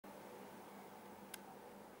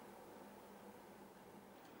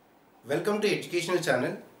Welcome to Educational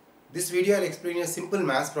Channel. This video I'll explain a simple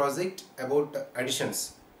math project about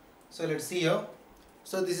additions. So let's see here.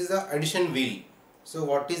 So this is the addition wheel. So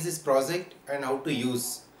what is this project and how to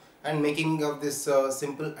use, and making of this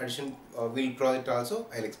simple addition wheel project also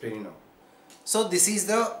I'll explain you now. So this is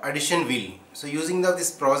the addition wheel. So using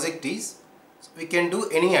this project is, we can do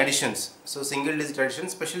any additions. So single digit addition,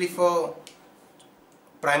 especially for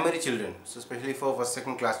primary children, so especially for first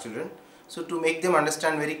second class children. So to make them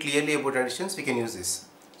understand very clearly about additions, we can use this.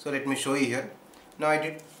 So let me show you here. Now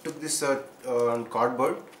I took this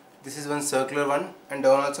cardboard. This is one circular one and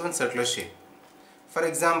down also one circular shape. For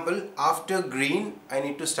example, after green I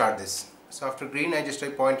need to start this. So after green I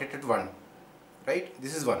point it at 1, right?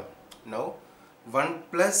 This is 1. Now 1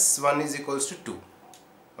 plus 1 is equals to 2.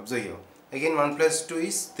 Observe here. Again 1 plus 2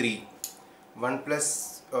 is 3. 1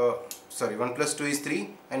 plus 2 is 3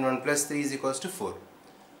 and 1 plus 3 is equals to 4.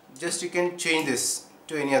 Just you can change this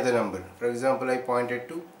to any other number. For example, I pointed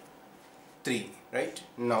to 3, right?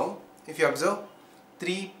 Now if you observe,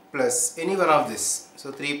 3 plus any one of this,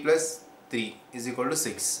 so 3 plus 3 is equal to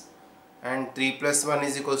 6, and 3 plus 1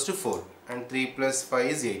 is equals to 4, and 3 plus 5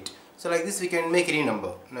 is 8. So like this we can make any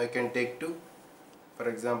number. Now you can take to, for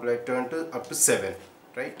example, I turn to up to 7,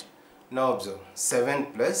 right? Now observe, 7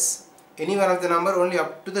 plus any one of the number only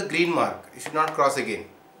up to the green mark. You should not cross again.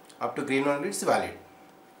 Up to green only it's valid.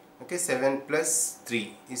 Okay, 7 plus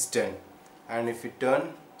 3 is 10, and if you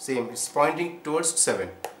turn, same, it's pointing towards 7.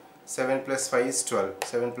 7 plus 5 is 12,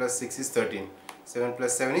 7 plus 6 is 13, 7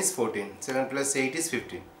 plus 7 is 14, 7 plus 8 is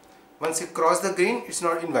 15. Once you cross the green, it's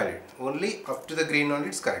not invalid. Only up to the green only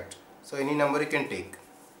it's correct. So any number you can take.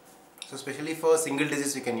 So especially for single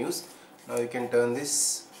digits we can use. Now you can turn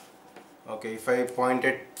this. Okay, if I point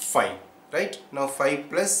at 5, right? Now 5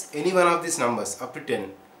 plus any one of these numbers up to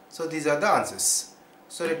 10. So these are the answers.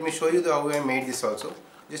 So let me show you how I made this also.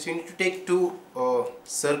 Just you need to take two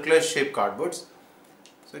circular shape cardboards.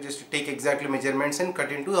 So just to take exactly measurements and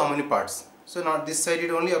cut into how many parts. So now this side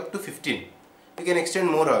is only up to 15. You can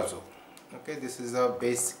extend more also. Okay, this is the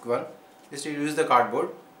basic one. Just you use the cardboard.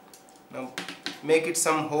 Now make it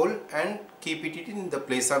some hole and keep it in the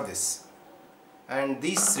place of this. And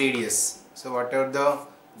this radius. So whatever the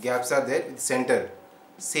gaps are there, it's center.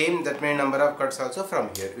 Same that many number of cuts also from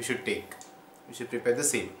here we should take. We should prepare the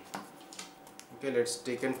same. Okay, let's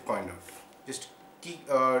take and point out. Just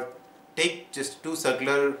take just two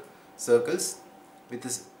circular circles with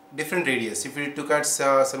this different radius. If you took at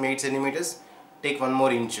some 8 centimeters, take 1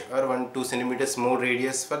 more inch or 1-2 centimeters more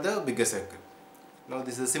radius for the bigger circle. Now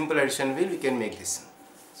this is a simple addition wheel. We can make this.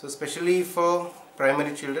 So especially for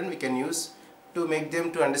primary children, we can use to make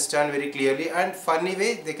them to understand very clearly, and funny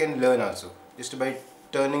way they can learn also, just by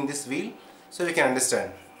turning this wheel, so we can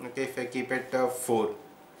understand. Okay, if I keep it 4,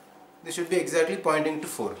 this should be exactly pointing to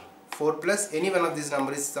 4. 4 plus any one of these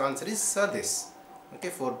numbers, the answer is this. Okay,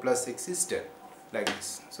 4 plus 6 is 10, like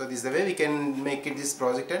this. So this is the way we can make it this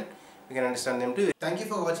project and we can understand them too. Thank you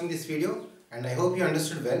for watching this video, and I hope you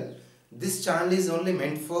understood well. This channel is only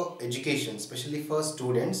meant for education, especially for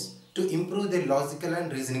students, to improve their logical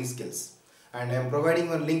and reasoning skills. And I am providing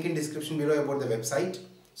one link in description below about the website.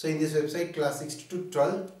 So in this website, class 6 to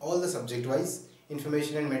 12, all the subject wise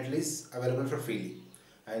information and material is available for freely.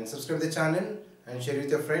 And subscribe the channel and share with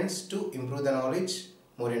your friends to improve the knowledge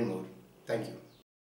more and more. Thank you.